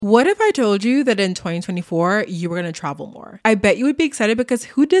What if I told you that in 2024, you were going to travel more? I bet you would be excited because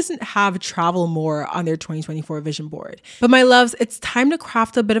who doesn't have travel more on their 2024 vision board? But my loves, it's time to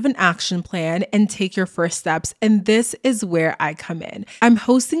craft a bit of an action plan and take your first steps. And this is where I come in. I'm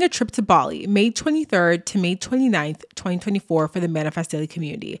hosting a trip to Bali, May 23rd to May 29th, 2024 for the Manifest Daily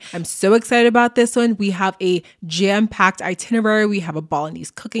community. I'm so excited about this one. We have a jam-packed itinerary. We have a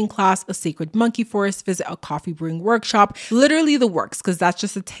Balinese cooking class, a sacred monkey forest visit, a coffee brewing workshop, literally the works, because that's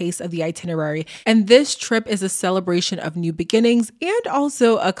just a taste of the itinerary. And this trip is a celebration of new beginnings and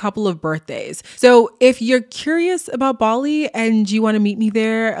also a couple of birthdays. So if you're curious about Bali and you want to meet me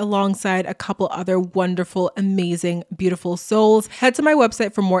there alongside a couple other wonderful, amazing, beautiful souls, head to my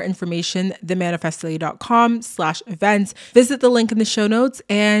website for more information, themanifestdaily.com/events. Visit the link in the show notes.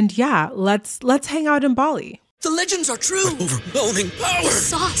 And yeah, let's hang out in Bali. The legends are true. Overwhelming power! The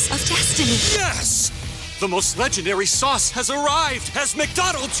sauce of destiny. Yes! The most legendary sauce has arrived as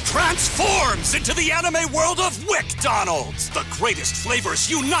McDonald's transforms into the anime world of WickDonald's. The greatest flavors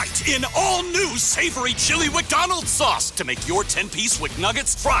unite in all new savory chili McDonald's sauce to make your 10-piece Wick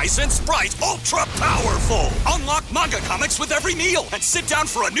Nuggets, fries, and Sprite ultra-powerful. Unlock manga comics with every meal and sit down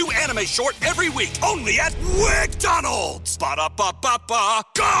for a new anime short every week only at WickDonald's. Ba-da-ba-ba-ba,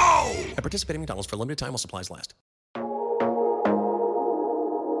 go! At participating McDonald's for a limited time while supplies last.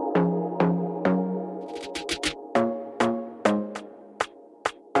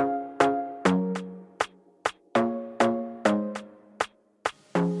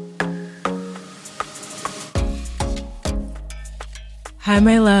 Hi,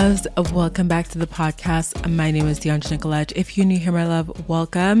 my loves. Welcome back to the podcast. My name is DeAndre Nicolette. If you're new here, my love,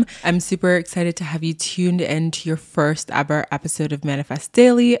 welcome. I'm super excited to have you tuned into your first ever episode of Manifest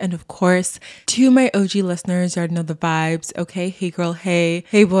Daily. And of course, to my OG listeners, you already know the vibes. Okay, hey girl, hey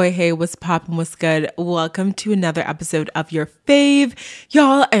boy, hey, what's poppin', what's good? Welcome to another episode of your fave.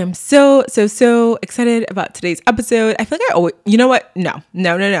 Y'all, I am so excited about today's episode. I feel like I always, you know what? No.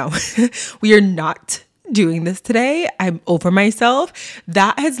 We are not doing this today. I'm over myself.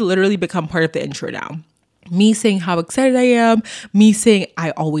 That has literally become part of the intro now. Me saying how excited I am, me saying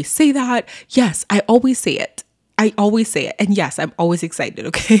I always say that. Yes, I always say it. And yes, I'm always excited,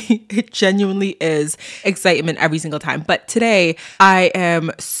 okay? It genuinely is excitement every single time. But today, I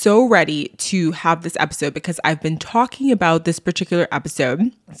am so ready to have this episode because I've been talking about this particular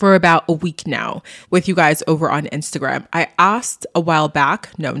episode for about a week now with you guys over on Instagram. I asked a while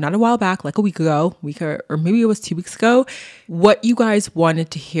back, no, not a while back, like a week ago, or maybe it was 2 weeks ago, what you guys wanted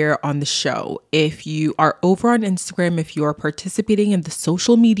to hear on the show. If you are over on Instagram, if you are participating in the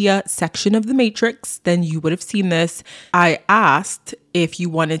social media section of the Matrix, then you would have seen this. I asked if you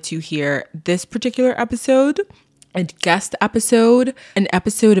wanted to hear this particular episode, a guest episode, an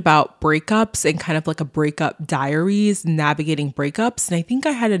episode about breakups and kind of like a breakup diaries, navigating breakups. And I think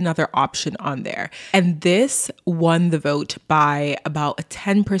I had another option on there. And this won the vote by about a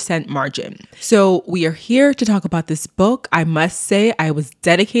 10% margin. So we are here to talk about this book. I must say I was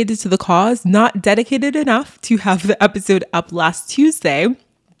dedicated to the cause, not dedicated enough to have the episode up last Tuesday,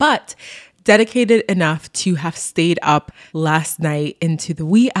 but dedicated enough to have stayed up last night into the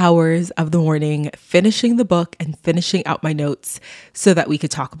wee hours of the morning, finishing the book and finishing out my notes so that we could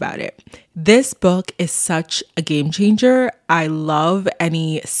talk about it. This book is such a game changer. I love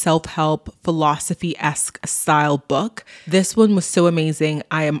any self-help philosophy-esque style book. This one was so amazing.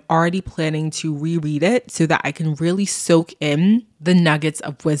 I am already planning to reread it so that I can really soak in the nuggets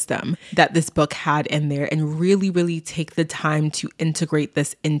of wisdom that this book had in there and really take the time to integrate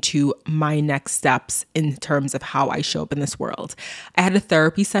this into my next steps in terms of how I show up in this world. I had a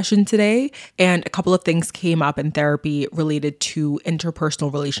therapy session today and a couple of things came up in therapy related to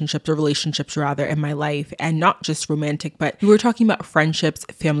interpersonal relationships rather in my life, and not just romantic, but we were talking about friendships,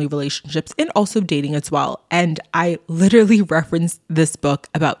 family relationships, and also dating as well. And I literally referenced this book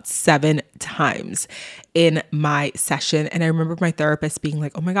about 7 times in my session. And I remember my therapist being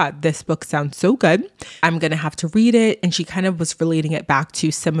like, oh my God, this book sounds so good. I'm going to have to read it. And she kind of was relating it back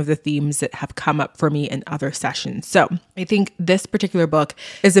to some of the themes that have come up for me in other sessions. So I think this particular book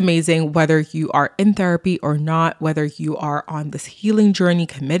is amazing, whether you are in therapy or not, whether you are on this healing journey,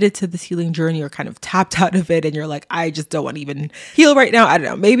 committed to this healing journey, or kind of tapped out of it. And you're like, I just don't want to even heal right now. I don't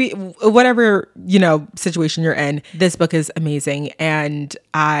know, maybe whatever, situation you're in, this book is amazing. And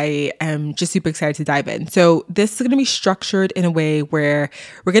I am just super excited to dive in. So this is going to be structured in a way where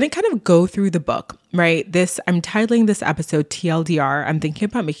we're going to kind of go through the book, right? I'm titling this episode TLDR. I'm thinking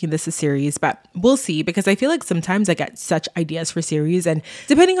about making this a series, but we'll see, because I feel like sometimes I get such ideas for series, and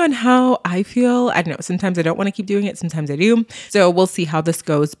depending on how I feel, I don't know, sometimes I don't want to keep doing it. Sometimes I do. So we'll see how this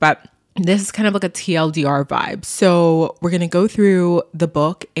goes. But This is kind of like a TLDR vibe. So we're going to go through the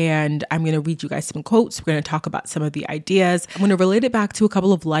book and I'm going to read you guys some quotes. We're going to talk about some of the ideas. I'm going to relate it back to a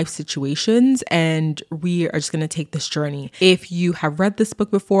couple of life situations and we are just going to take this journey. If you have read this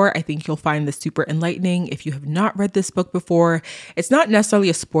book before, I think you'll find this super enlightening. If you have not read this book before, it's not necessarily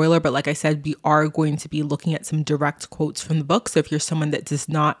a spoiler, but like I said, we are going to be looking at some direct quotes from the book. So if you're someone that does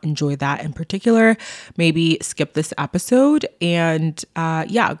not enjoy that in particular, maybe skip this episode and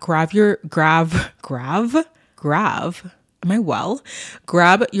grab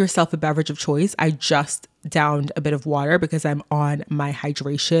yourself a beverage of choice. I just downed a bit of water because I'm on my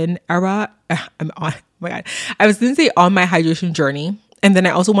hydration era. I was going to say on my hydration journey. And then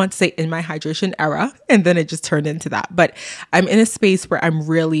I also want to say in my hydration era, and then it just turned into that. But I'm in a space where I'm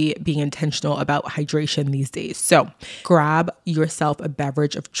really being intentional about hydration these days. So grab yourself a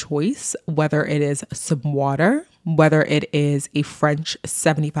beverage of choice, whether it is some water, whether it is a French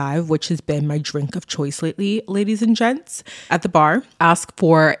 75, which has been my drink of choice lately, ladies and gents. At the bar, ask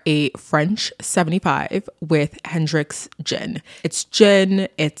for a French 75 with Hendrick's gin. It's gin,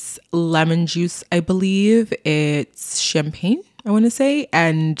 it's lemon juice, I believe, it's champagne, I want to say.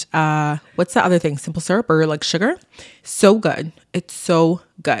 And what's the other thing? Simple syrup or like sugar? So good. It's so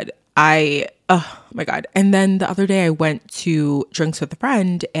good. Oh my God. And then the other day I went to drinks with a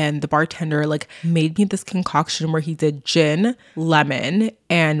friend and the bartender like made me this concoction where he did gin, lemon,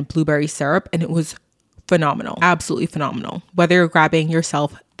 and blueberry syrup. And it was phenomenal. Absolutely phenomenal. Whether you're grabbing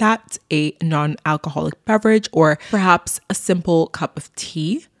yourself that's a non-alcoholic beverage or perhaps a simple cup of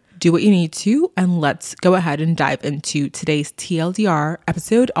tea, do what you need to, and let's go ahead and dive into today's TLDR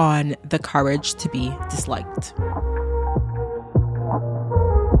episode on the courage to be disliked.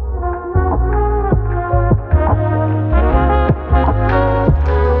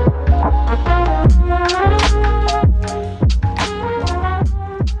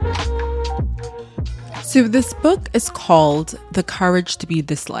 So this book is called The Courage to be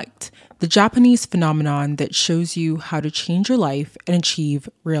Disliked, the Japanese phenomenon that shows you how to change your life and achieve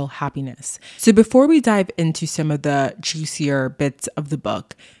real happiness. So before we dive into some of the juicier bits of the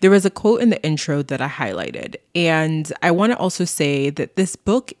book, there was a quote in the intro that I highlighted. And I want to also say that this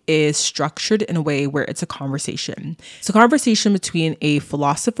book is structured in a way where it's a conversation. It's a conversation between a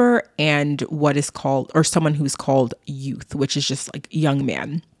philosopher and what is called, or someone who's called youth, which is just like young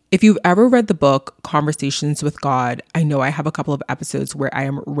man. If you've ever read the book, Conversations with God, I know I have a couple of episodes where I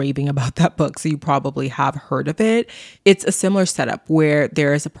am raving about that book, so you probably have heard of it. It's a similar setup where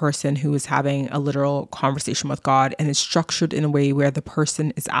there is a person who is having a literal conversation with God, and it's structured in a way where the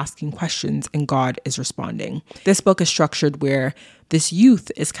person is asking questions and God is responding. This book is structured where this youth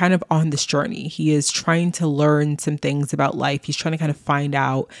is kind of on this journey. He is trying to learn some things about life. He's trying to kind of find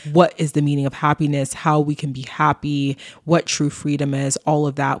out what is the meaning of happiness, how we can be happy, what true freedom is, all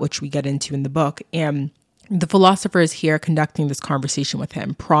of that, which we get into in the book. And the philosopher is here conducting this conversation with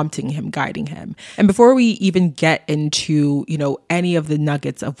him, prompting him, guiding him. And before we even get into, any of the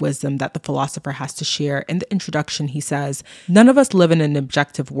nuggets of wisdom that the philosopher has to share, in the introduction, he says, none of us live in an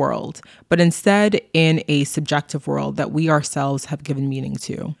objective world, but instead in a subjective world that we ourselves have given meaning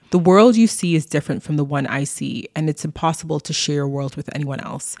to. The world you see is different from the one I see, and it's impossible to share your world with anyone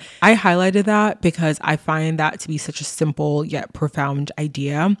else. I highlighted that because I find that to be such a simple yet profound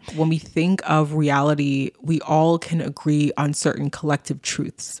idea. When we think of reality, we all can agree on certain collective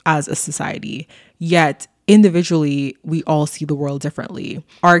truths as a society, yet individually, we all see the world differently.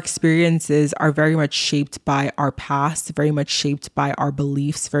 Our experiences are very much shaped by our past, very much shaped by our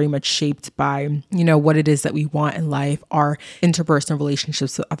beliefs, very much shaped by, what it is that we want in life, our interpersonal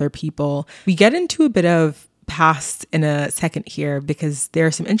relationships with other people. We get into a bit of past in a second here because there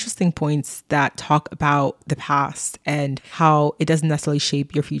are some interesting points that talk about the past and how it doesn't necessarily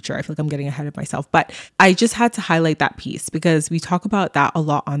shape your future. I feel like I'm getting ahead of myself, but I just had to highlight that piece because we talk about that a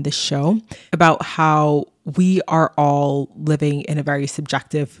lot on this show, about how we are all living in a very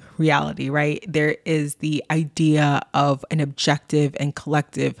subjective reality, right? There is the idea of an objective and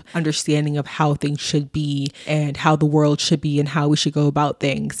collective understanding of how things should be and how the world should be and how we should go about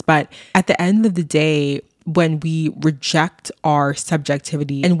things. But at the end of the day, when we reject our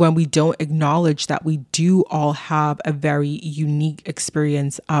subjectivity and when we don't acknowledge that we do all have a very unique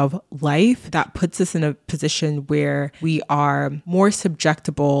experience of life, that puts us in a position where we are more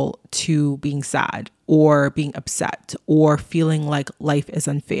subjectable to being sad or being upset or feeling like life is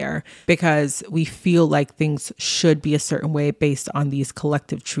unfair because we feel like things should be a certain way based on these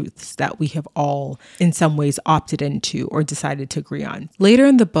collective truths that we have all in some ways opted into or decided to agree on. Later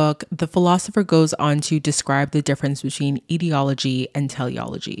in the book, the philosopher goes on to describe the difference between etiology and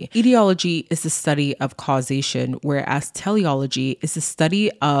teleology. Etiology is the study of causation, whereas teleology is the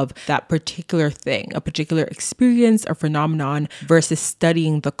study of that particular thing, a particular experience or phenomenon versus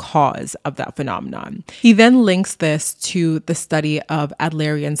studying the cause of that phenomenon. He then links this to the study of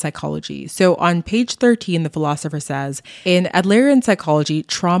Adlerian psychology. So on page 13, the philosopher says, in Adlerian psychology,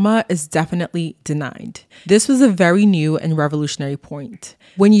 trauma is definitely denied. This was a very new and revolutionary point.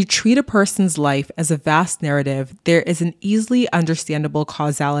 When you treat a person's life as a vast narrative, there is an easily understandable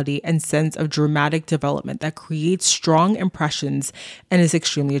causality and sense of dramatic development that creates strong impressions and is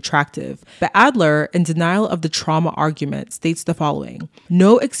extremely attractive. But Adler, in denial of the trauma argument, states the following: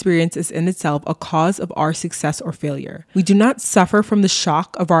 no experience is in itself a cause of our success or failure. We do not suffer from the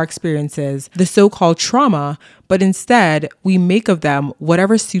shock of our experiences, the so-called trauma, but instead we make of them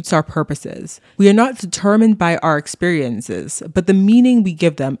whatever suits our purposes. We are not determined by our experiences, but the meaning we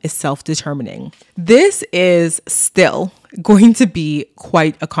give them is self-determining. This is still going to be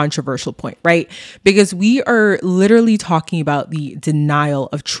quite a controversial point, right? Because we are literally talking about the denial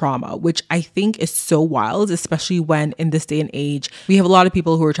of trauma, which I think is so wild, especially when in this day and age, we have a lot of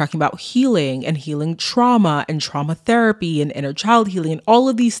people who are talking about healing and healing trauma and trauma therapy and inner child healing and all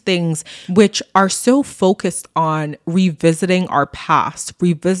of these things, which are so focused on revisiting our past,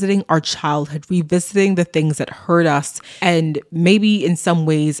 revisiting our childhood, revisiting the things that hurt us and maybe in some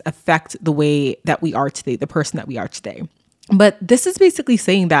ways affect the way that we are today, the person that we are today. But this is basically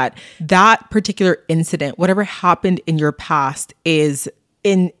saying that that particular incident, whatever happened in your past, is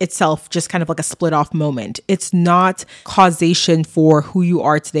in itself just kind of like a split off moment. It's not causation for who you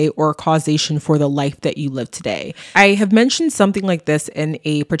are today or causation for the life that you live today. I have mentioned something like this in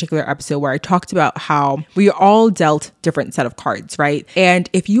a particular episode where I talked about how we are all dealt different set of cards, right? And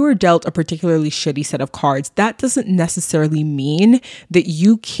if you are dealt a particularly shitty set of cards, that doesn't necessarily mean that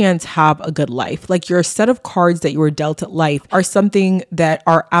you can't have a good life. Like your set of cards that you were dealt at life are something that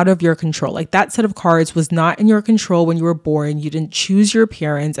are out of your control. Like that set of cards was not in your control when you were born. You didn't choose your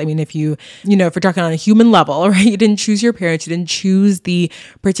parents. I mean, if we're talking on a human level, right? You didn't choose your parents. You didn't choose the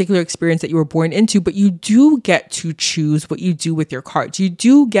particular experience that you were born into, but you do get to choose what you do with your cards. You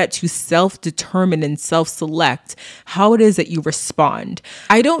do get to self-determine and self-select how it is that you respond.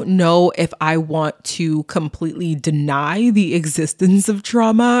 I don't know if I want to completely deny the existence of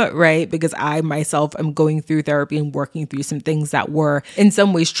trauma, right? Because I myself am going through therapy and working through some things that were in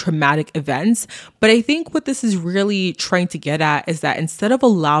some ways traumatic events. But I think what this is really trying to get at is that instead of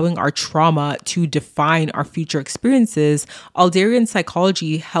allowing our trauma to define our future experiences, Adlerian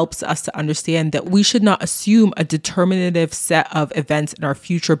psychology helps us to understand that we should not assume a determinative set of events in our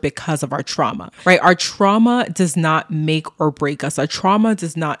future because of our trauma, right? Our trauma does not make or break us. Our trauma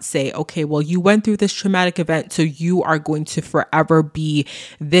does not say, okay, well, you went through this traumatic event, so you are going to forever be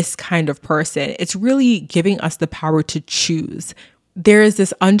this kind of person. It's really giving us the power to choose. There is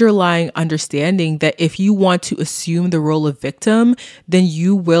this underlying understanding that if you want to assume the role of victim, then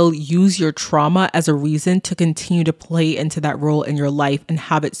you will use your trauma as a reason to continue to play into that role in your life and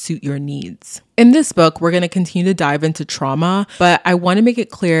have it suit your needs. In this book, we're going to continue to dive into trauma, but I want to make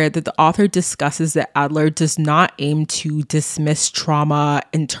it clear that the author discusses that Adler does not aim to dismiss trauma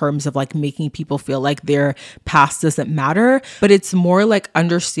in terms of like making people feel like their past doesn't matter, but it's more like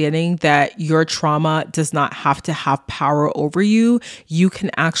understanding that your trauma does not have to have power over you. You can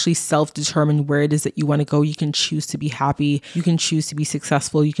actually self-determine where it is that you want to go. You can choose to be happy. You can choose to be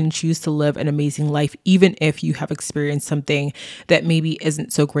successful. You can choose to live an amazing life, even if you have experienced something that maybe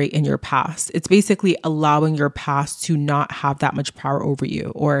isn't so great in your past. It's basically allowing your past to not have that much power over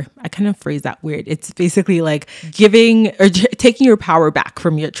you. Or I kind of phrase that weird. It's basically like giving or taking your power back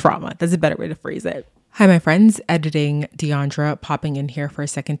from your trauma. That's a better way to phrase it. Hi, my friends. Editing Deandra popping in here for a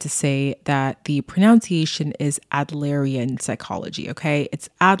second to say that the pronunciation is Adlerian psychology, okay? It's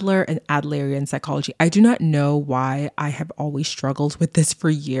Adler and Adlerian psychology. I do not know why I have always struggled with this for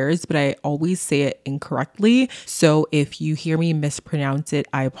years, but I always say it incorrectly. So if you hear me mispronounce it,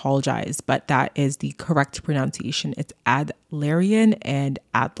 I apologize, but that is the correct pronunciation. It's Adlerian and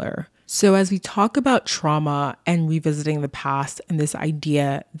Adler. So as we talk about trauma and revisiting the past and this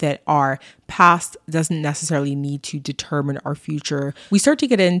idea that our past doesn't necessarily need to determine our future, we start to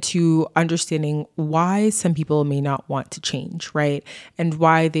get into understanding why some people may not want to change, right? And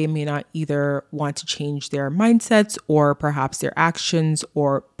why they may not either want to change their mindsets or perhaps their actions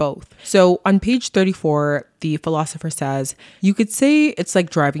or both. So on page 34, the philosopher says, you could say it's like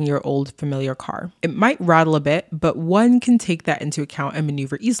driving your old familiar car. It might rattle a bit, but one can take that into account and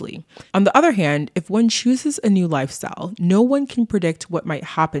maneuver easily. On the other hand, if one chooses a new lifestyle, no one can predict what might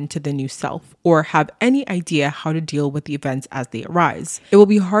happen to the new self or have any idea how to deal with the events as they arise. It will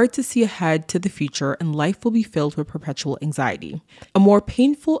be hard to see ahead to the future, and life will be filled with perpetual anxiety. A more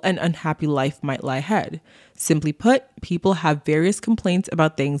painful and unhappy life might lie ahead. Simply put, people have various complaints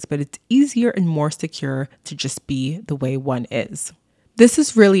about things, but it's easier and more secure to just be the way one is. This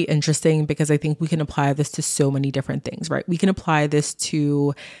is really interesting because I think we can apply this to so many different things, right? We can apply this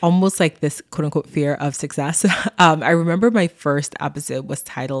to almost like this quote unquote fear of success. I remember my first episode was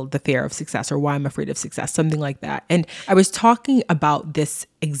titled The Fear of Success, or Why I'm Afraid of Success, something like that. And I was talking about this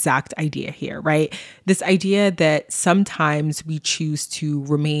exact idea here, right? This idea that sometimes we choose to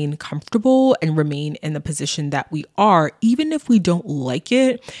remain comfortable and remain in the position that we are, even if we don't like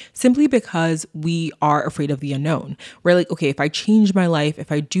it, simply because we are afraid of the unknown. We're like, okay, if I change my life,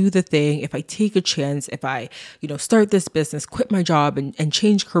 if I do the thing, if I take a chance, if I, start this business, quit my job and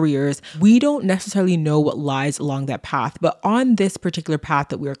change careers, we don't necessarily know what lies along that path. But on this particular path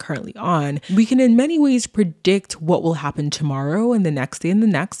that we are currently on, we can in many ways predict what will happen tomorrow and the next day and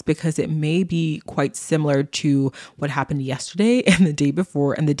the next, because it may be quite similar to what happened yesterday and the day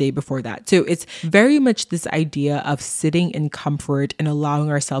before and the day before that. So it's very much this idea of sitting in comfort and allowing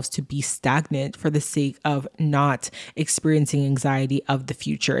ourselves to be stagnant for the sake of not experiencing anxiety of the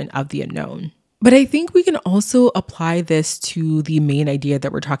future and of the unknown. But I think we can also apply this to the main idea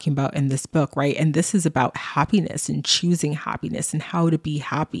that we're talking about in this book, right? And this is about happiness and choosing happiness and how to be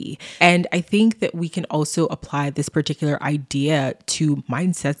happy. And I think that we can also apply this particular idea to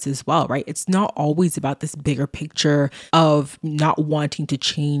mindsets as well, right? It's not always about this bigger picture of not wanting to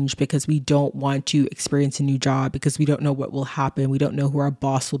change because we don't want to experience a new job, because we don't know what will happen. We don't know who our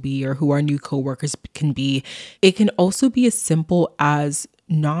boss will be or who our new coworkers can be. It can also be as simple as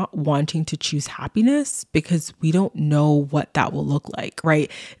not wanting to choose happiness because we don't know what that will look like, right?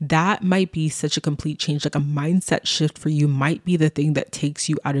 That might be such a complete change. Like a mindset shift for you might be the thing that takes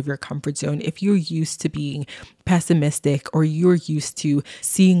you out of your comfort zone. If you're used to being pessimistic, or you're used to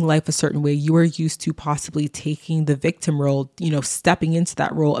seeing life a certain way, you are used to possibly taking the victim role, stepping into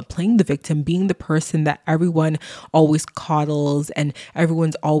that role and playing the victim, being the person that everyone always coddles and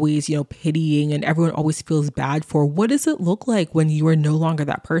everyone's always, pitying and everyone always feels bad for. What does it look like when you are no longer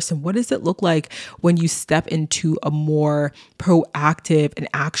that person? What does it look like when you step into a more proactive and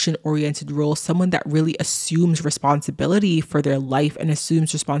action-oriented role, someone that really assumes responsibility for their life and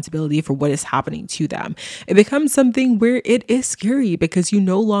assumes responsibility for what is happening to them? It becomes something where it is scary because you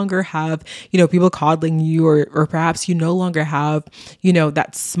no longer have, people coddling you, or perhaps you no longer have,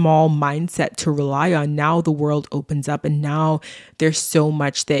 that small mindset to rely on. Now the world opens up and now there's so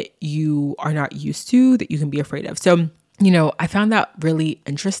much that you are not used to that you can be afraid of. So I found that really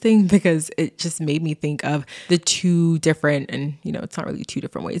interesting because it just made me think of the two different, and, it's not really two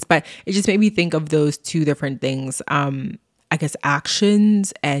different ways, but it just made me think of those two different things. I guess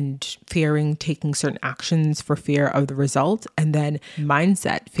actions and fearing taking certain actions for fear of the result, and then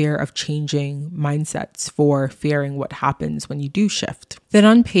mindset, fear of changing mindsets for fearing what happens when you do shift. Then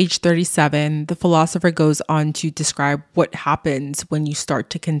on page 37, the philosopher goes on to describe what happens when you start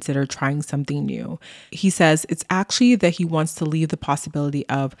to consider trying something new. He says it's actually that he wants to leave the possibility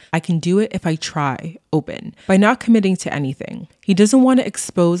of, I can do it if I try, open, by not committing to anything. He doesn't want to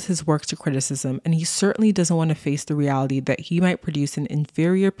expose his work to criticism, and he certainly doesn't want to face the reality that he might produce an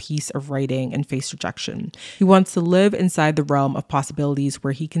inferior piece of writing and face rejection. He wants to live inside the realm of possibilities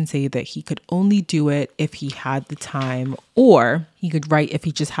where he can say that he could only do it if he had the time, or he could write if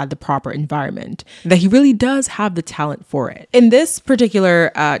he just had the proper environment, that he really does have the talent for it. In this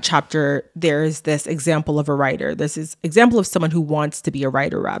particular chapter, there's this example of a writer. There's this example of someone who wants to be a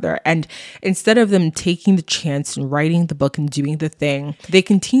writer, rather. And instead of them taking the chance and writing the book and doing the thing, they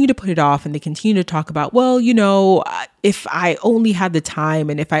continue to put it off, and they continue to talk about, well, if I only had the time,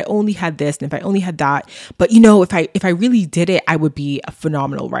 and if I only had this, and if I only had that, but if I really did it, I would be a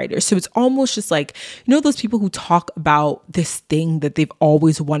phenomenal writer. So it's almost just like, those people who talk about this thing that they've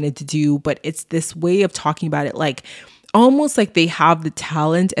always wanted to do, but it's this way of talking about it like, almost like they have the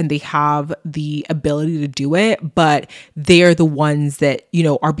talent and they have the ability to do it, but they're the ones that,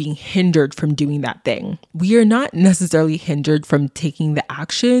 are being hindered from doing that thing. We are not necessarily hindered from taking the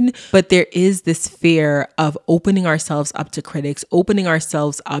action, but there is this fear of opening ourselves up to critics, opening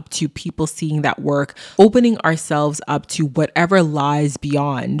ourselves up to people seeing that work, opening ourselves up to whatever lies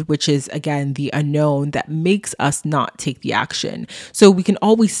beyond, which is again, the unknown that makes us not take the action. So we can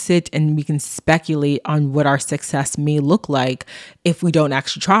always sit and we can speculate on what our success may look like if we don't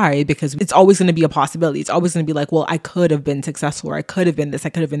actually try, because it's always going to be a possibility. It's always going to be like, well, I could have been successful, or I could have been this, I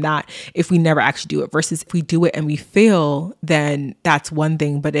could have been that, if we never actually do it. Versus if we do it and we fail, then that's one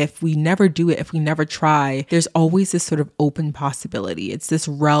thing. But if we never do it, if we never try, there's always this sort of open possibility. It's this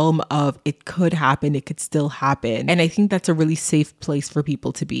realm of it could happen, it could still happen. And I think that's a really safe place for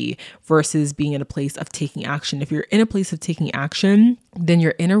people to be versus being in a place of taking action. If you're in a place of taking action, then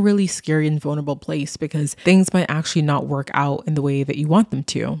you're in a really scary and vulnerable place because things might actually not work out in the way that you want them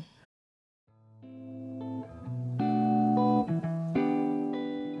to.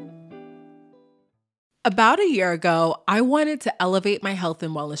 About a year ago, I wanted to elevate my health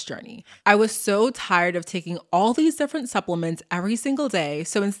and wellness journey. I was so tired of taking all these different supplements every single day,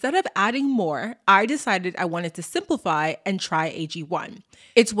 so instead of adding more, I decided I wanted to simplify and try AG1.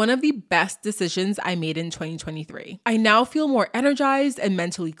 It's one of the best decisions I made in 2023. I now feel more energized and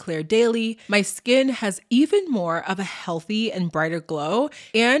mentally clear daily. My skin has even more of a healthy and brighter glow,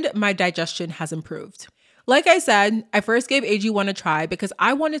 and my digestion has improved. Like I said, I first gave AG1 a try because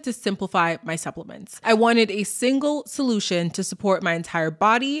I wanted to simplify my supplements. I wanted a single solution to support my entire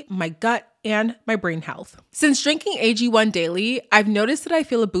body, my gut, and my brain health. Since drinking AG1 daily, I've noticed that I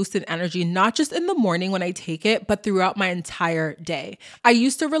feel a boost in energy, not just in the morning when I take it, but throughout my entire day. I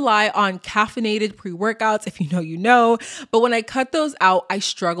used to rely on caffeinated pre-workouts, if you know, you know, but when I cut those out, I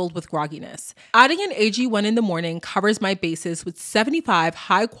struggled with grogginess. Adding an AG1 in the morning covers my bases with 75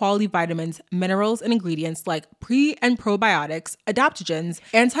 high-quality vitamins, minerals, and ingredients like pre- and probiotics, adaptogens,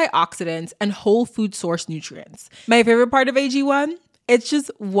 antioxidants, and whole food source nutrients. My favorite part of AG1? It's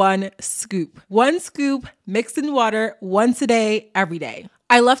just one scoop. One scoop mixed in water once a day, every day.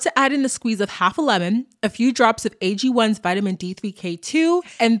 I love to add in a squeeze of half a lemon, a few drops of AG1's vitamin D3K2,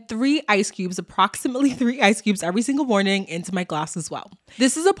 and 3 ice cubes, approximately 3 ice cubes every single morning into my glass as well.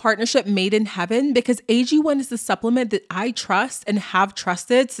 This is a partnership made in heaven because AG1 is the supplement that I trust and have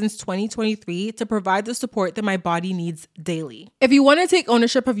trusted since 2023 to provide the support that my body needs daily. If you want to take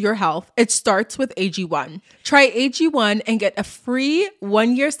ownership of your health, it starts with AG1. Try AG1 and get a free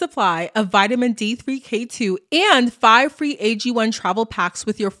 1-year supply of vitamin D3K2 and 5 free AG1 travel packs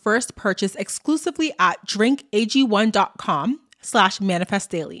with your first purchase exclusively at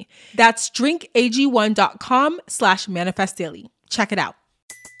drinkag1.com/manifestdaily. That's drinkag1.com/manifestdaily. Check it out.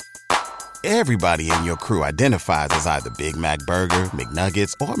 Everybody in your crew identifies as either Big Mac Burger,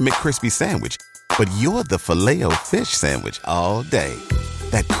 McNuggets, or McCrispy Sandwich. But you're the Filet-O-Fish Sandwich all day.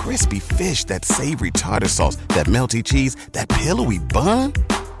 That crispy fish, that savory tartar sauce, that melty cheese, that pillowy bun.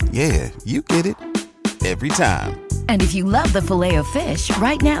 Yeah, you get it. Every time. And if you love the Filet-O-Fish,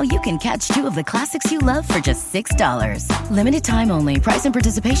 right now you can catch 2 of the classics you love for just $6. Limited time only. Price and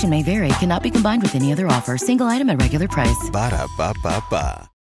participation may vary. Cannot be combined with any other offer. Single item at regular price. Ba-da-ba-ba-ba.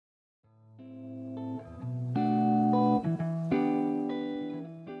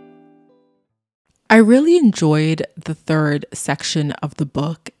 I really enjoyed the third section of the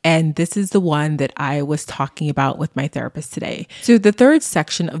book, and this is the one that I was talking about with my therapist today. So the third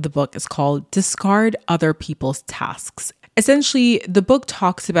section of the book is called Discard Other People's Tasks. Essentially, the book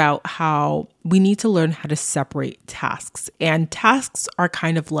talks about how we need to learn how to separate tasks, and tasks are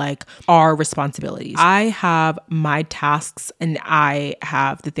kind of like our responsibilities. I have my tasks and I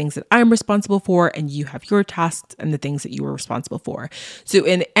have the things that I'm responsible for, and you have your tasks and the things that you are responsible for. So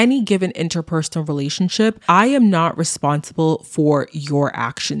in any given interpersonal relationship, I am not responsible for your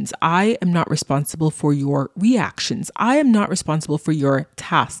actions. I am not responsible for your reactions. I am not responsible for your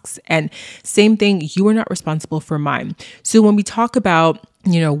tasks. And same thing, you are not responsible for mine. So when we talk about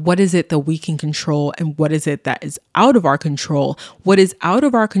what is it that we can control and what is it that is out of our control? What is out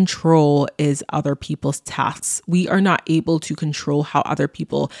of our control is other people's tasks. We are not able to control how other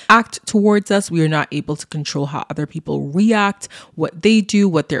people act towards us. We are not able to control how other people react, what they do,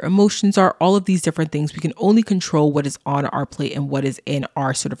 what their emotions are, all of these different things. We can only control what is on our plate and what is in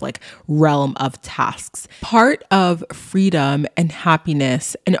our sort of like realm of tasks. Part of freedom and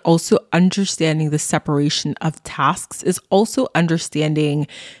happiness and also understanding the separation of tasks is also understanding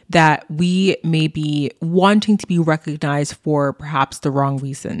that we may be wanting to be recognized for perhaps the wrong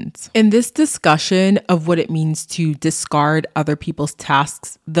reasons. In this discussion of what it means to discard other people's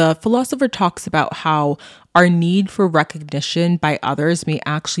tasks, the philosopher talks about how our need for recognition by others may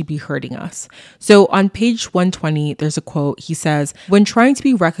actually be hurting us. So on page 120, there's a quote. He says, "When trying to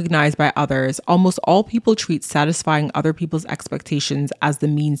be recognized by others, almost all people treat satisfying other people's expectations as the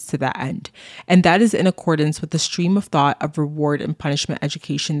means to that end. And that is in accordance with the stream of thought of reward and punishment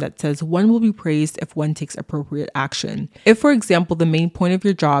education that says one will be praised if one takes appropriate action. If, for example, the main point of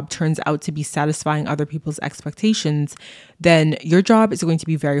your job turns out to be satisfying other people's expectations, then your job is going to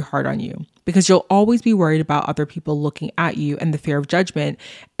be very hard on you because you'll always be worried about other people looking at you and the fear of judgment,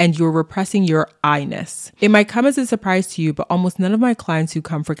 and you're repressing your I-ness. It might come as a surprise to you, but almost none of my clients who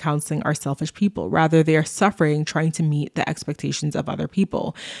come for counseling are selfish people. Rather, they are suffering trying to meet the expectations of other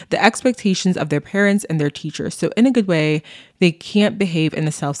people, the expectations of their parents and their teachers. So in a good way, they can't behave in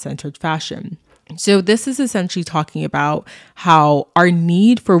a self-centered fashion." So this is essentially talking about how our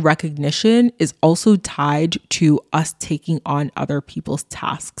need for recognition is also tied to us taking on other people's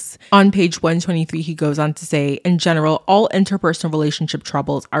tasks. On page 123, he goes on to say, "In general, all interpersonal relationship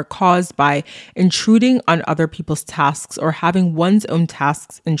troubles are caused by intruding on other people's tasks or having one's own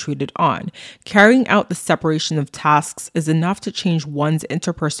tasks intruded on. Carrying out the separation of tasks is enough to change one's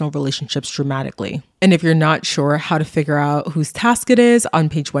interpersonal relationships dramatically." And if you're not sure how to figure out whose task it is, on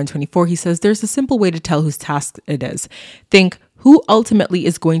page 124, he says there's a simple way to tell whose task it is. Think who ultimately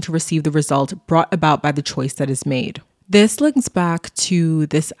is going to receive the result brought about by the choice that is made. This links back to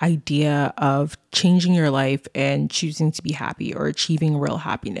this idea of changing your life and choosing to be happy or achieving real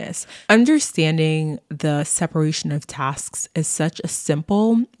happiness. Understanding the separation of tasks is such a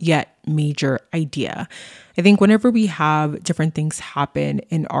simple yet major idea. I think whenever we have different things happen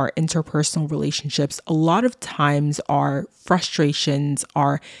in our interpersonal relationships, a lot of times our frustrations,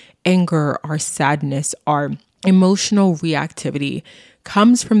 our anger, our sadness, our emotional reactivity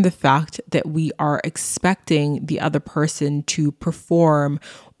comes from the fact that we are expecting the other person to perform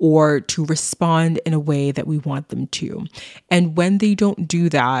or to respond in a way that we want them to. And when they don't do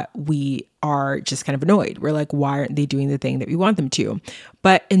that, we are just kind of annoyed. We're like, why aren't they doing the thing that we want them to?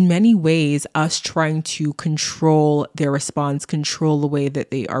 But in many ways, us trying to control their response, control the way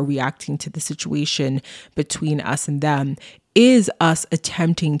that they are reacting to the situation between us and them, is us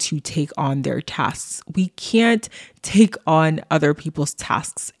attempting to take on their tasks. We can't take on other people's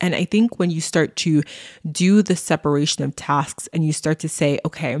tasks. And I think when you start to do the separation of tasks and you start to say,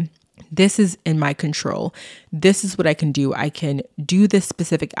 okay, this is in my control. This is what I can do. I can do this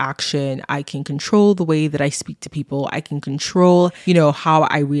specific action. I can control the way that I speak to people. I can control, how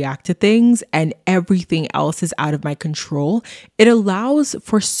I react to things, and everything else is out of my control. It allows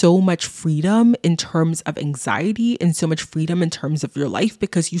for so much freedom in terms of anxiety and so much freedom in terms of your life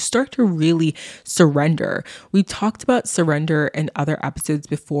because you start to really surrender. We talked about surrender in other episodes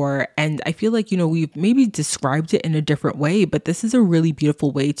before, and I feel like, we've maybe described it in a different way, but this is a really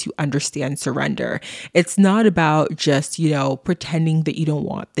beautiful way to understand surrender. It's not about just, pretending that you don't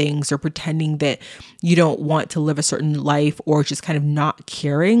want things or pretending that you don't want to live a certain life or just kind of not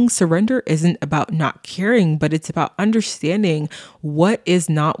caring. Surrender isn't about not caring, but it's about understanding what is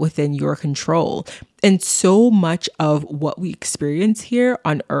not within your control. And so much of what we experience here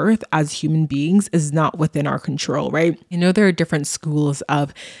on earth as human beings is not within our control, right? There are different schools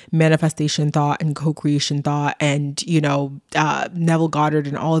of manifestation thought and co-creation thought and, Neville Goddard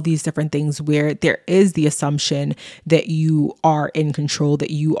and all of these different things where there is the assumption that you are in control, that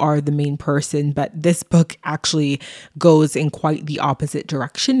you are the main person. But this book actually goes in quite the opposite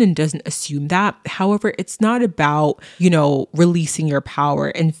direction and doesn't assume that. However, it's not about, releasing your power.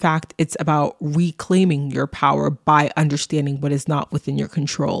 In fact, it's about reclaiming your power by understanding what is not within your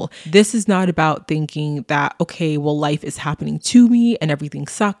control. This is not about thinking that, okay, well, life is happening to me and everything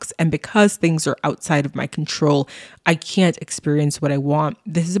sucks. And because things are outside of my control, I can't experience what I want.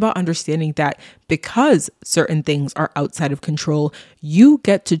 This is about understanding that because certain things are outside of control, you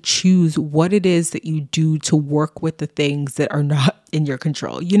get to choose what it is that you do to work with the things that are not in your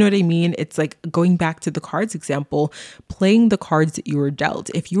control. You know what I mean? It's like going back to the cards example, playing the cards that you were dealt.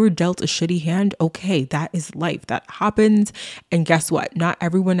 If you were dealt a shitty hand, okay, that is life. That happens. And guess what? Not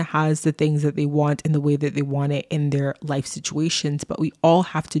everyone has the things that they want in the way that they want it in their life situations, but we all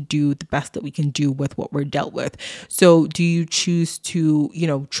have to do the best that we can do with what we're dealt with. So do you choose to,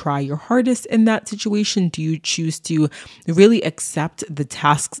 try your hardest in that situation? Do you choose to really accept the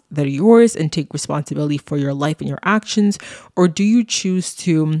tasks that are yours and take responsibility for your life and your actions? Or do you you choose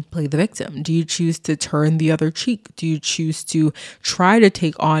to play the victim? Do you choose to turn the other cheek? Do you choose to try to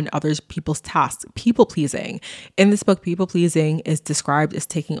take on other people's tasks? People pleasing. In this book, people pleasing is described as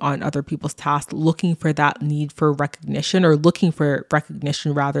taking on other people's tasks, looking for that need for recognition, or looking for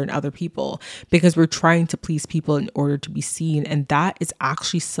recognition rather in other people, because we're trying to please people in order to be seen. And that is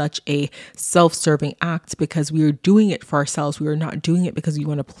actually such a self-serving act, because we are doing it for ourselves. We are not doing it because we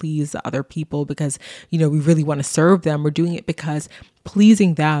want to please the other people, because, we really want to serve them. We're doing it because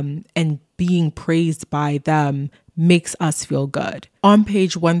pleasing them and being praised by them makes us feel good. On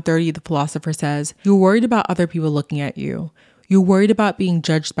page 130, the philosopher says, you're worried about other people looking at you. You're worried about being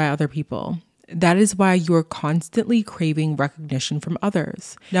judged by other people. That is why you are constantly craving recognition from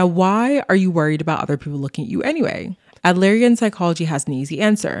others. Now, why are you worried about other people looking at you anyway? Adlerian psychology has an easy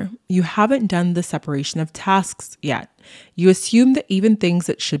answer. You haven't done the separation of tasks yet. You assume that even things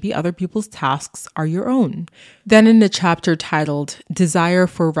that should be other people's tasks are your own. Then in the chapter titled, Desire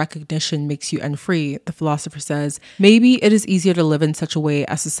for Recognition Makes You Unfree, the philosopher says, maybe it is easier to live in such a way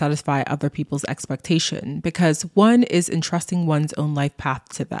as to satisfy other people's expectation, because one is entrusting one's own life path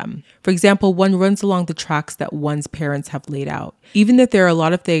to them. For example, one runs along the tracks that one's parents have laid out. Even if there are a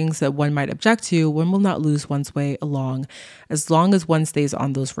lot of things that one might object to, one will not lose one's way along as long as one stays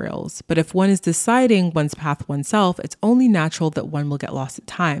on those rails. But if one is deciding one's path oneself, it's only natural that one will get lost at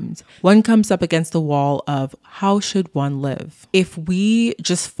times. One comes up against the wall of how should one live? If we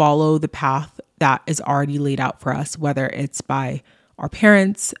just follow the path that is already laid out for us, whether it's by our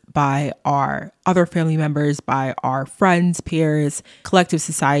parents, by our other family members, by our friends, peers, collective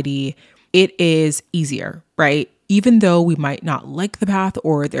society, it is easier, right? Even though we might not like the path,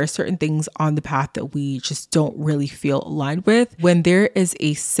 or there are certain things on the path that we just don't really feel aligned with, when there is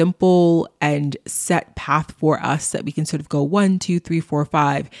a simple and set path for us that we can sort of go 1, 2, 3, 4,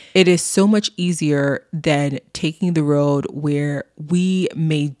 5, it is so much easier than taking the road where we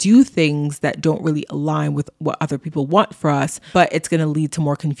may do things that don't really align with what other people want for us, but it's going to lead to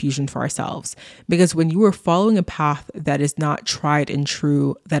more confusion for ourselves. Because when you are following a path that is not tried and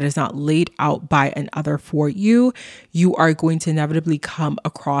true, that is not laid out by another for you, you are going to inevitably come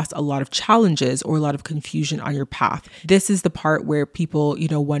across a lot of challenges or a lot of confusion on your path. This is the part where people,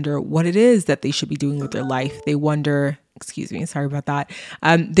 wonder what it is that they should be doing with their life. They wonder, sorry about that.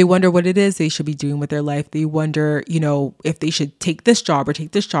 They wonder what it is they should be doing with their life. They wonder, if they should take this job or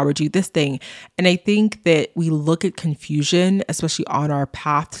do this thing. And I think that we look at confusion, especially on our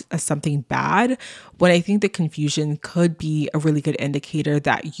path, as something bad, when I think that confusion could be a really good indicator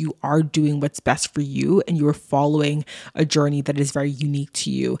that you are doing what's best for you and you are following a journey that is very unique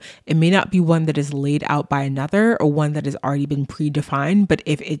to you. It may not be one that is laid out by another or one that has already been predefined, but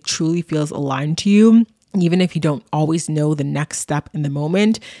if it truly feels aligned to you, even if you don't always know the next step in the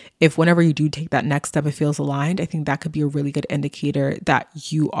moment, if whenever you do take that next step, it feels aligned, I think that could be a really good indicator that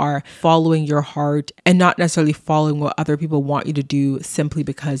you are following your heart and not necessarily following what other people want you to do simply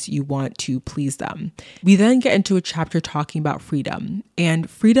because you want to please them. We then get into a chapter talking about freedom, and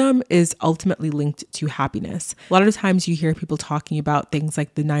freedom is ultimately linked to happiness. A lot of times you hear people talking about things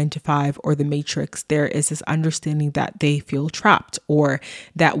like the 9 to 5 or the matrix. There is this understanding that they feel trapped, or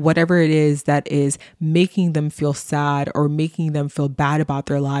that whatever it is that is making them feel sad or making them feel bad about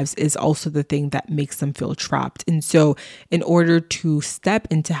their lives is also the thing that makes them feel trapped. And so in order to step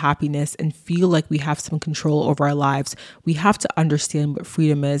into happiness and feel like we have some control over our lives, we have to understand what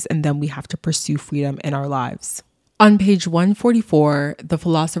freedom is, and then we have to pursue freedom in our lives. On page 144, the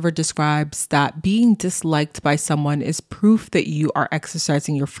philosopher describes that being disliked by someone is proof that you are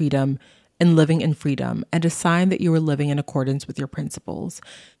exercising your freedom and living in freedom, and a sign that you are living in accordance with your principles.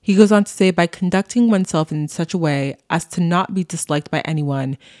 He goes on to say, by conducting oneself in such a way as to not be disliked by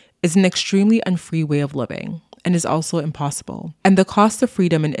anyone is an extremely unfree way of living, and is also impossible. And the cost of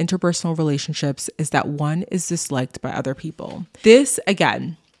freedom in interpersonal relationships is that one is disliked by other people. This,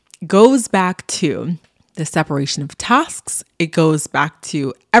 again, goes back to the separation of tasks. It goes back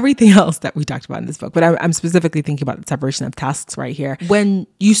to everything else that we talked about in this book, but I'm specifically thinking about the separation of tasks right here. When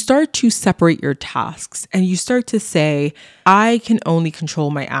you start to separate your tasks and you start to say, I can only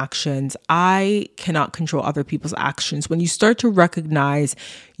control my actions, I cannot control other people's actions. When you start to recognize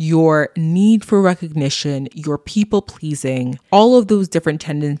your need for recognition, your people pleasing, all of those different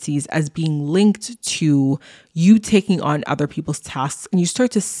tendencies as being linked to you taking on other people's tasks, and you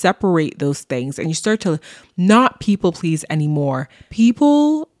start to separate those things and you start to not people please anymore,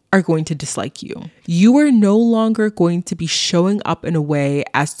 people are going to dislike you. You are no longer going to be showing up in a way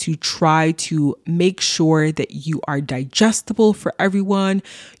as to try to make sure that you are digestible for everyone.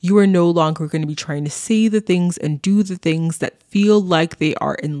 You are no longer going to be trying to say the things and do the things that feel like they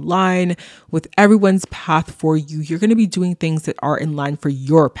are in line with everyone's path for you. You're going to be doing things that are in line for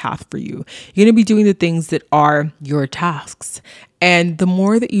your path for you. You're going to be doing the things that are your tasks. And the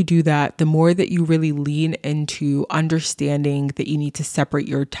more that you do that, the more that you really lean into understanding that you need to separate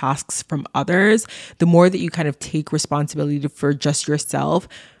your tasks from others, the more that you kind of take responsibility for just yourself,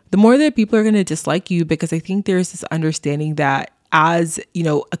 the more that people are going to dislike you, because I think there's this understanding that as,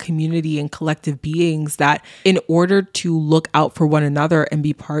 a community and collective beings, that in order to look out for one another and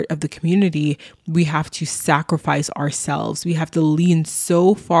be part of the community, we have to sacrifice ourselves. We have to lean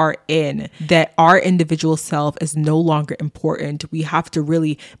so far in that our individual self is no longer important. We have to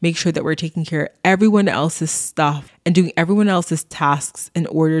really make sure that we're taking care of everyone else's stuff and doing everyone else's tasks in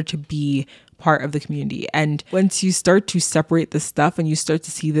order to be part of the community. And once you start to separate the stuff and you start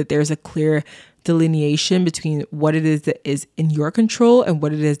to see that there's a clear delineation between what it is that is in your control and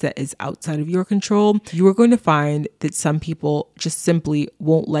what it is that is outside of your control, you are going to find that some people just simply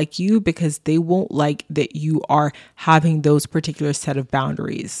won't like you because they won't like that you are having those particular set of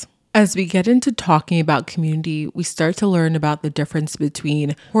boundaries. As we get into talking about community, we start to learn about the difference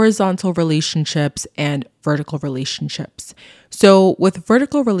between horizontal relationships and vertical relationships. So with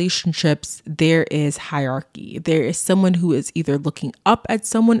vertical relationships, there is hierarchy. There is someone who is either looking up at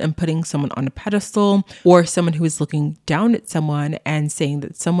someone and putting someone on a pedestal, or someone who is looking down at someone and saying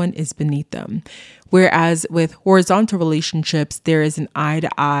that someone is beneath them. Whereas with horizontal relationships, there is an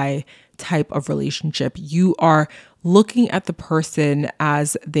eye-to-eye type of relationship. You are looking at the person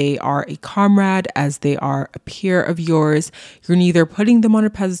as they are a comrade, as they are a peer of yours. You're neither putting them on a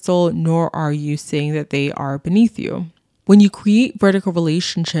pedestal, nor are you saying that they are beneath you. When you create vertical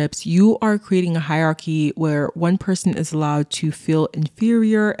relationships, you are creating a hierarchy where one person is allowed to feel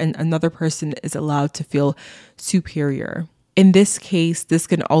inferior and another person is allowed to feel superior. In this case, this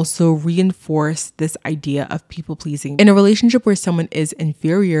can also reinforce this idea of people pleasing. In a relationship where someone is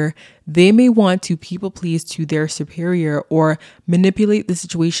inferior, they may want to people please to their superior or manipulate the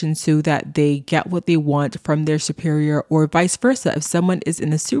situation so that they get what they want from their superior, or vice versa. If someone is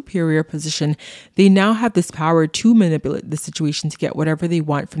in a superior position, they now have this power to manipulate the situation to get whatever they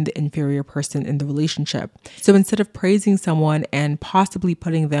want from the inferior person in the relationship. So instead of praising someone and possibly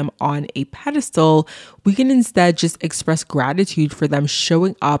putting them on a pedestal, we can instead just express gratitude for them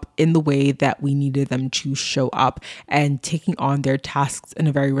showing up in the way that we needed them to show up and taking on their tasks in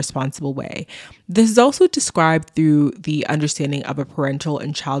a very responsible way. This is also described through the understanding of a parental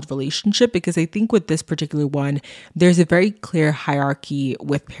and child relationship, because I think with this particular one, there's a very clear hierarchy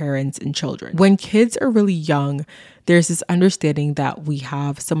with parents and children. When kids are really young, there's this understanding that we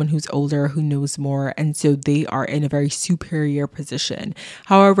have someone who's older, who knows more, and so they are in a very superior position.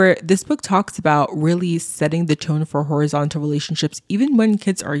 However, this book talks about really setting the tone for horizontal relationships even when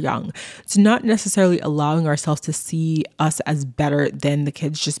kids are young. So not necessarily allowing ourselves to see us as better than the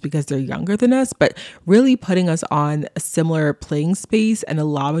kids just because they're younger than us, but really putting us on a similar playing space and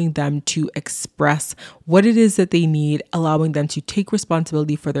allowing them to express what it is that they need, allowing them to take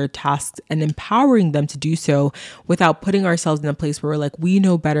responsibility for their tasks and empowering them to do so without putting ourselves in a place where we're like, we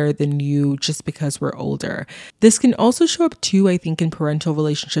know better than you just because we're older. This can also show up too, I think, in parental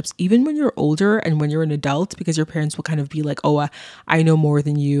relationships, even when you're older and when you're an adult, because your parents will kind of be like, oh, I know more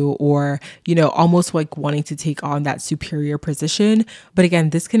than you, or, almost like wanting to take on that superior position. But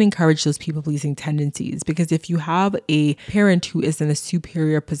again, this can encourage those people-pleasing tendencies, because if you have a parent who is in a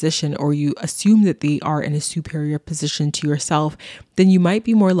superior position, or you assume that they are in a superior position to yourself, then you might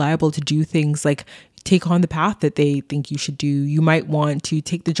be more liable to do things like take on the path that they think you should do. You might want to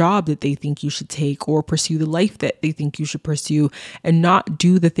take the job that they think you should take, or pursue the life that they think you should pursue, and not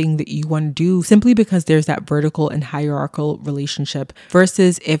do the thing that you want to do simply because there's that vertical and hierarchical relationship.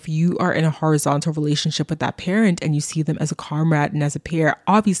 Versus if you are in a horizontal relationship with that parent and you see them as a comrade and as a peer,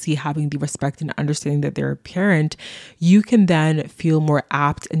 obviously having the respect and understanding that they're a parent, you can then feel more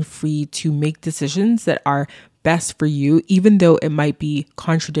apt and free to make decisions that are best for you, even though it might be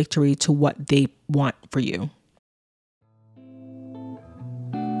contradictory to what they want for you.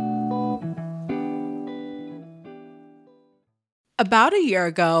 About a year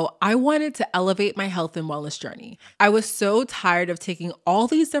ago, I wanted to elevate my health and wellness journey. I was so tired of taking all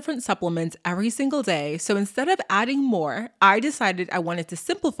these different supplements every single day, so instead of adding more, I decided I wanted to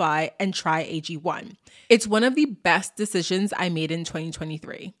simplify and try AG1. It's one of the best decisions I made in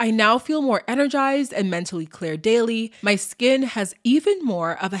 2023. I now feel more energized and mentally clear daily. My skin has even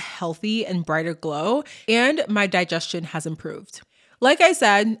more of a healthy and brighter glow, and my digestion has improved. Like I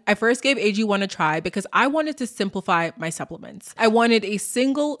said, I first gave AG1 a try because I wanted to simplify my supplements. I wanted a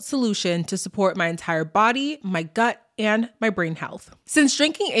single solution to support my entire body, my gut, and my brain health. Since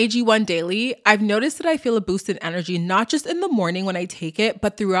drinking AG1 daily, I've noticed that I feel a boost in energy, not just in the morning when I take it,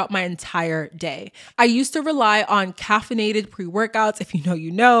 but throughout my entire day. I used to rely on caffeinated pre-workouts, if you know,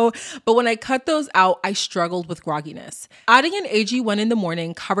 you know, but when I cut those out, I struggled with grogginess. Adding an AG1 in the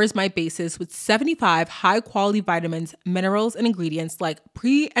morning covers my bases with 75 high-quality vitamins, minerals, and ingredients like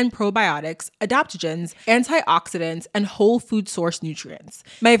pre- and probiotics, adaptogens, antioxidants, and whole food source nutrients.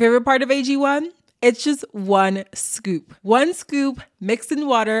 My favorite part of AG1? It's just one scoop. One scoop mixed in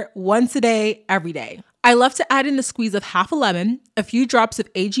water once a day, every day. I love to add in a squeeze of half a lemon, a few drops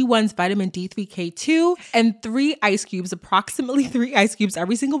of AG1's vitamin D3K2, and 3 ice cubes, approximately 3 ice cubes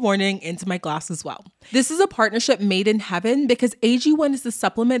every single morning into my glass as well. This is a partnership made in heaven because AG1 is the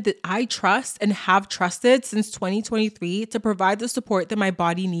supplement that I trust and have trusted since 2023 to provide the support that my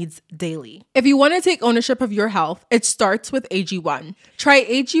body needs daily. If you want to take ownership of your health, it starts with AG1. Try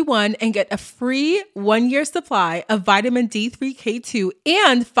AG1 and get a free 1-year supply of vitamin D3K2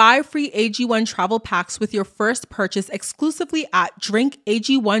 and 5 free AG1 travel packs with your first purchase exclusively at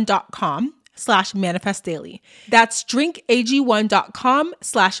drinkag1.com/manifestdaily. That's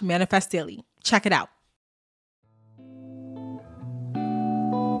drinkag1.com/manifestdaily. Check it out.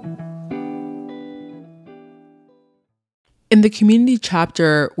 In the community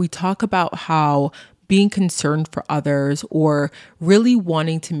chapter, we talk about how being concerned for others or really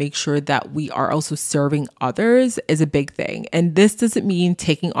wanting to make sure that we are also serving others is a big thing. And this doesn't mean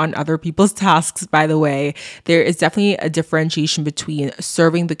taking on other people's tasks, by the way. There is definitely a differentiation between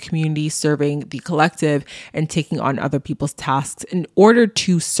serving the community, serving the collective, and taking on other people's tasks. In order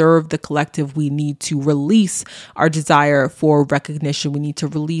to serve the collective, we need to release our desire for recognition. We need to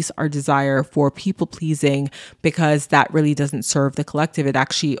release our desire for people pleasing because that really doesn't serve the collective. It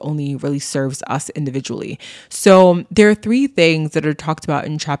actually only really serves us individually. So there are 3 things that are talked about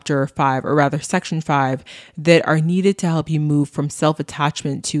in chapter 5, or rather section 5, that are needed to help you move from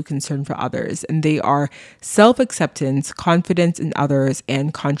self-attachment to concern for others. And they are self-acceptance, confidence in others,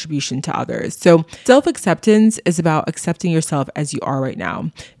 and contribution to others. So self-acceptance is about accepting yourself as you are right now.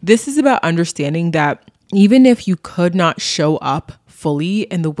 This is about understanding that even if you could not show up fully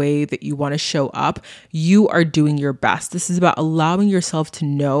in the way that you want to show up, you are doing your best. This is about allowing yourself to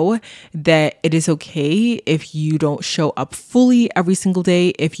know that it is okay if you don't show up fully every single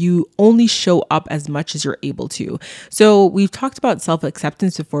day, if you only show up as much as you're able to. So we've talked about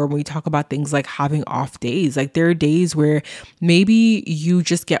self-acceptance before when we talk about things like having off days. Like there are days where maybe you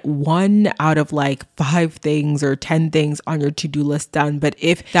just get 1 out of like 5 things or 10 things on your to-do list done. But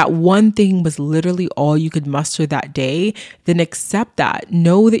if that one thing was literally all you could muster that day, then accept that.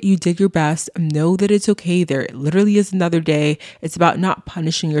 Know that you did your best. Know that it's okay. There literally is another day. It's about not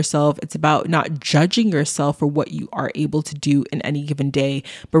punishing yourself. It's about not judging yourself for what you are able to do in any given day,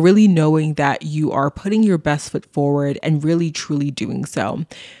 but really knowing that you are putting your best foot forward and really truly doing so.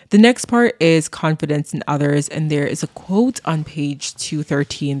 The next part is confidence in others, and there is a quote on page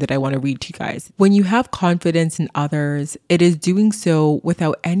 213 that I want to read to you guys. When you have confidence in others, it is doing so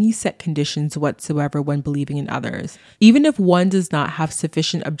without any set conditions whatsoever when believing in others. Even if one does not have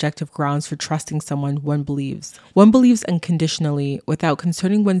sufficient objective grounds for trusting someone, one believes. One believes unconditionally without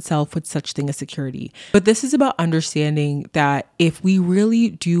concerning oneself with such thing as security. But this is about understanding that if we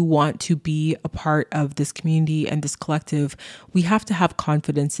really do want to be a part of this community and this collective, we have to have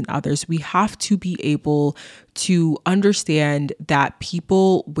confidence in others. We have to be able to understand that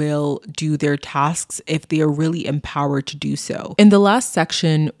people will do their tasks if they are really empowered to do so. In the last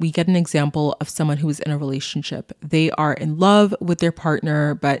section, we get an example of someone who is in a relationship. They are in love with their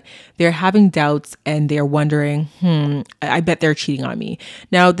partner, but they're having doubts and they're wondering, I bet they're cheating on me.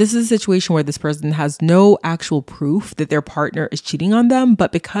 Now, this is a situation where this person has no actual proof that their partner is cheating on them,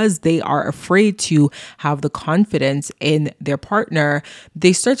 but because they are afraid to have the confidence in their partner,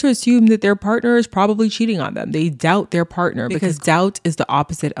 they start to assume that their partner is probably cheating on them. They doubt their partner because doubt is the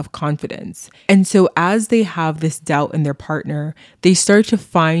opposite of confidence. And so as they have this doubt in their partner, they start to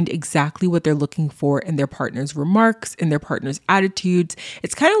find exactly what they're looking for in their partner's remarks, in their partner's attitudes.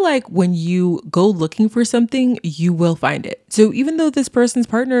 It's kind of like when you go looking for something, you will find it. So even though this person's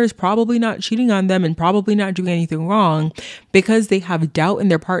partner is probably not cheating on them and probably not doing anything wrong, because they have doubt in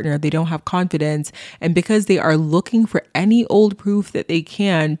their partner, they don't have confidence, and because they are looking for any old proof that they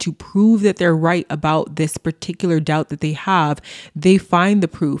can to prove that they're right about this particular doubt that they have, they find the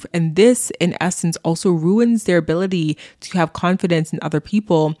proof. And this, in essence, also ruins their ability to have confidence in other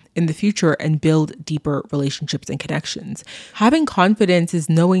people in the future and build deeper relationships and connections. Having confidence is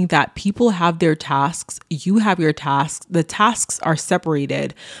knowing that people have their tasks, you have your tasks, the tasks are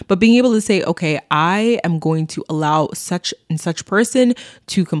separated, but being able to say, okay, I am going to allow such and such person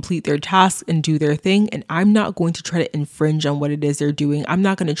to complete their task and do their thing, and I'm not going to try to infringe on what it is they're doing. I'm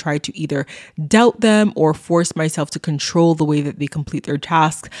not going to try to either doubt them or force myself to control the way that they complete their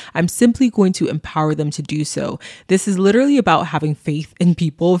tasks. I'm simply going to empower them to do so. This is literally about having faith in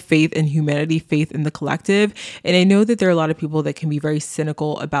people, faith in humanity, faith in the collective. And I know that there are a lot of people that can be very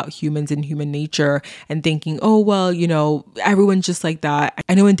cynical about humans and human nature and thinking, oh, well, everyone's just like that.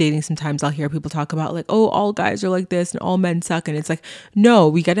 I know in dating sometimes I'll hear people talk about like, oh, all guys are like this and all men suck. And it's like, no,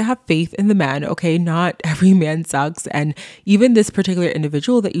 we got to have faith in the man. Okay. Not every man sucks. And even this particular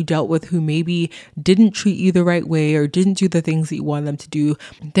individual that you dealt with who maybe didn't treat you the right way or didn't do the things that you want them to do,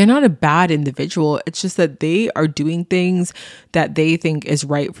 they're not a bad individual. It's just that they are doing things that they think is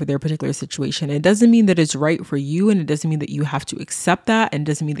right for their particular situation. It doesn't mean that it's right for you, and it doesn't mean that you have to accept that, and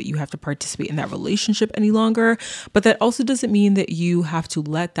it doesn't mean that you have to participate in that relationship any longer. But that also doesn't mean that you have to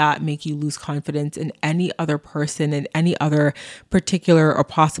let that make you lose confidence in any other person and any other particular or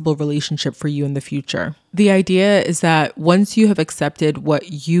possible relationship for you in the future. The idea is that once you have accepted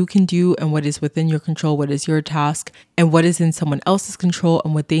what you can do and what is within your control, what is your task, and what is in someone else's control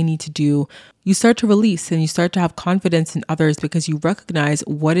and what they need to do, you start to release and you start to have confidence in others because you recognize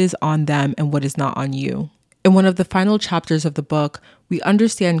what is on them and what is not on you. In one of the final chapters of the book, we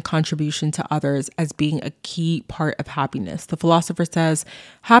understand contribution to others as being a key part of happiness. The philosopher says,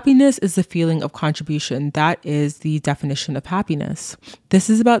 happiness is the feeling of contribution. That is the definition of happiness. This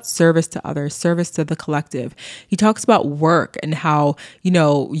is about service to others, service to the collective. He talks about work and how,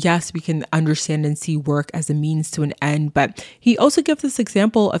 yes, we can understand and see work as a means to an end, but he also gives this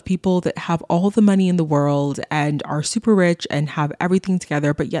example of people that have all the money in the world and are super rich and have everything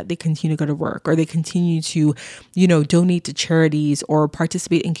together, but yet they continue to go to work, or they continue to, donate to charities or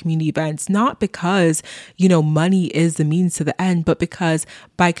participate in community events, not because, money is the means to the end, but because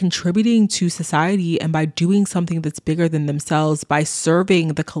by contributing to society and by doing something that's bigger than themselves, by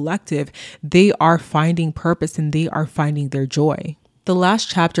serving the collective, they are finding purpose and they are finding their joy. The last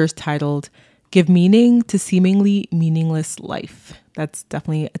chapter is titled, Give Meaning to Seemingly Meaningless Life. That's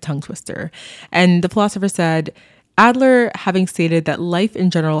definitely a tongue twister. And the philosopher said, Adler, having stated that life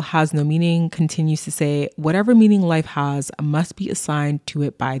in general has no meaning, continues to say, whatever meaning life has must be assigned to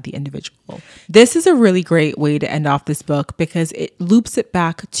it by the individual. This is a really great way to end off this book because it loops it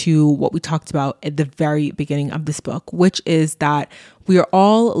back to what we talked about at the very beginning of this book, which is that we are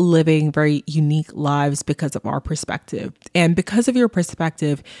all living very unique lives because of our perspective. And because of your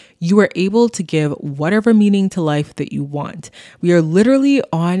perspective, you are able to give whatever meaning to life that you want. We are literally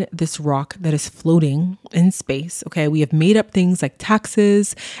on this rock that is floating in space. Okay, we have made up things like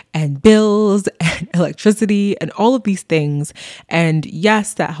taxes and bills and electricity and all of these things. And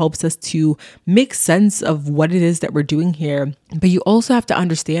yes, that helps us to make sense of what it is that we're doing here. But you also have to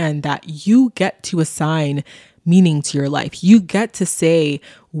understand that you get to assign meaning to your life. You get to say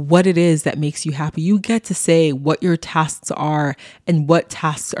what it is that makes you happy. You get to say what your tasks are and what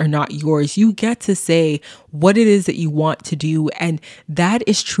tasks are not yours. You get to say what it is that you want to do. And that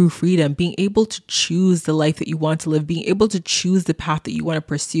is true freedom, being able to choose the life that you want to live, being able to choose the path that you want to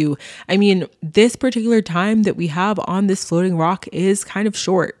pursue. I mean, this particular time that we have on this floating rock is kind of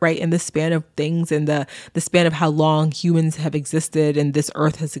short, right? In the span of things and the span of how long humans have existed and this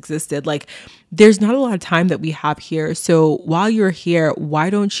earth has existed. Like, there's not a lot of time that we have here. So while you're here, why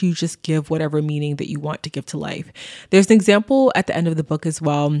don't you just give whatever meaning that you want to give to life? There's an example at the end of the book as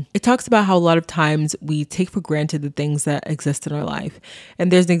well. It talks about how a lot of times we take for granted the things that exist in our life.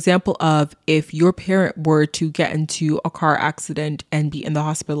 And there's an example of if your parent were to get into a car accident and be in the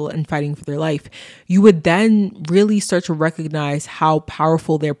hospital and fighting for their life, you would then really start to recognize how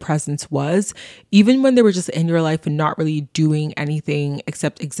powerful their presence was, even when they were just in your life and not really doing anything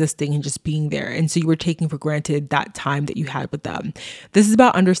except existing and just being there. And so you were taking for granted that time that you had with them. This is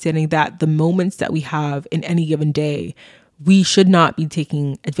about understanding that the moments that we have in any given day, we should not be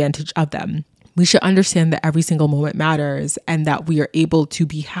taking advantage of them. We should understand that every single moment matters and that we are able to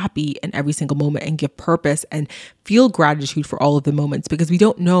be happy in every single moment and give purpose and feel gratitude for all of the moments, because we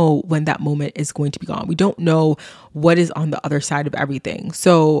don't know when that moment is going to be gone. We don't know what is on the other side of everything.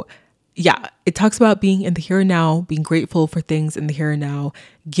 So yeah, it talks about being in the here and now, being grateful for things in the here and now,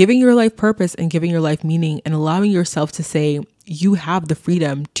 giving your life purpose and giving your life meaning, and allowing yourself to say you have the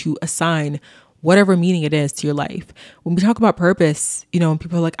freedom to assign whatever meaning it is to your life. When we talk about purpose, when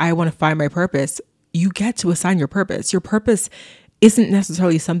people are like, I want to find my purpose, you get to assign your purpose. Your purpose isn't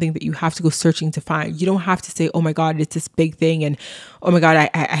necessarily something that you have to go searching to find. You don't have to say, oh my God, it's this big thing. And oh my God,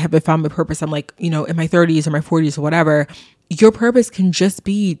 I haven't found my purpose. I'm like, in my 30s or my 40s or whatever. Your purpose can just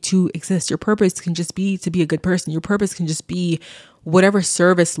be to exist. Your purpose can just be to be a good person. Your purpose can just be whatever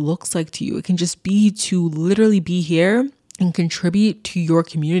service looks like to you. It can just be to literally be here and contribute to your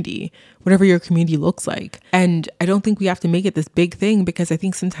community, whatever your community looks like. And I don't think we have to make it this big thing, because I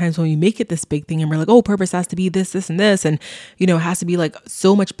think sometimes when we make it this big thing and we're like, oh, purpose has to be this, this, and this, and, it has to be like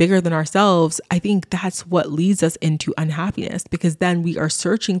so much bigger than ourselves, I think that's what leads us into unhappiness, because then we are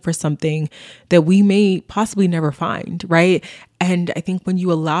searching for something that we may possibly never find, right? And I think when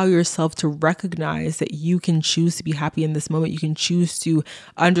you allow yourself to recognize that you can choose to be happy in this moment, you can choose to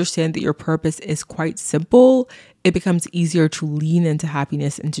understand that your purpose is quite simple, it becomes easier to lean into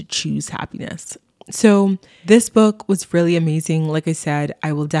happiness and to choose happiness. So this book was really amazing. Like I said,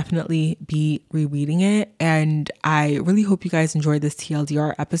 I will definitely be rereading it. And I really hope you guys enjoyed this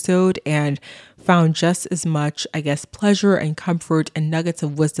TLDR episode and found just as much, pleasure and comfort and nuggets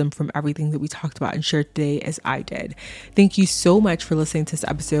of wisdom from everything that we talked about and shared today as I did. Thank you so much for listening to this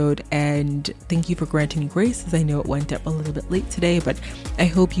episode. And thank you for granting me grace, as I know it went up a little bit late today, but I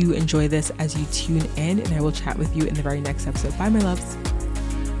hope you enjoy this as you tune in, and I will chat with you in the very next episode. Bye, my loves.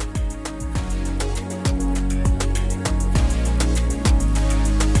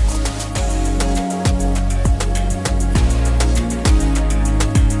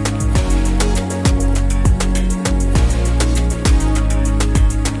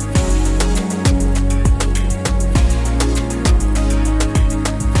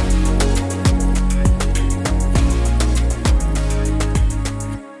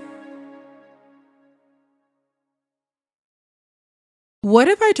 What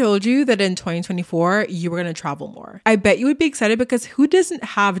if I told you that in 2024, you were going to travel more? I bet you would be excited, because who doesn't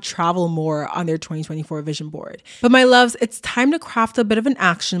have travel more on their 2024 vision board? But my loves, it's time to craft a bit of an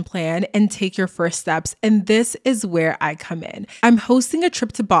action plan and take your first steps. And this is where I come in. I'm hosting a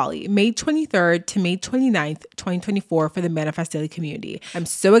trip to Bali, May 23rd to May 29th, 2024 for the Manifest Daily community. I'm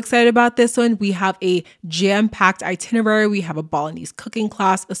so excited about this one. We have a jam-packed itinerary. We have a Balinese cooking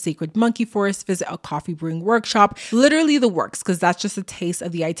class, a sacred monkey forest visit, a coffee brewing workshop, literally the works, because that's just a taste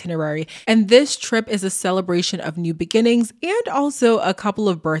of the itinerary. And this trip is a celebration of new beginnings and also a couple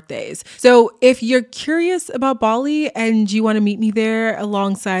of birthdays. So if you're curious about Bali and you want to meet me there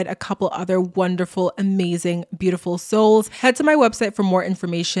alongside a couple other wonderful, amazing, beautiful souls, head to my website for more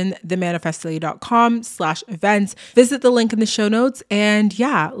information, themanifestdaily.com/events. Visit the link in the show notes, and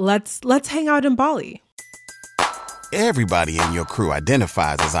let's hang out in Bali. Everybody in your crew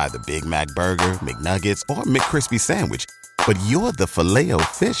identifies as either Big Mac Burger, McNuggets, or McCrispy Sandwich. But you're the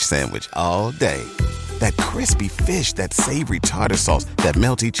Filet-O-Fish Sandwich all day. That crispy fish, that savory tartar sauce, that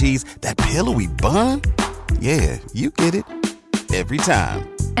melty cheese, that pillowy bun. Yeah, you get it. Every time.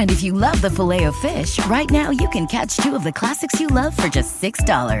 And if you love the Filet-O-Fish, right now you can catch two of the classics you love for just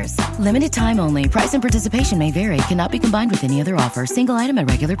 $6. Limited time only. Price and participation may vary. Cannot be combined with any other offer. Single item at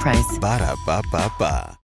regular price. Ba-da-ba-ba-ba.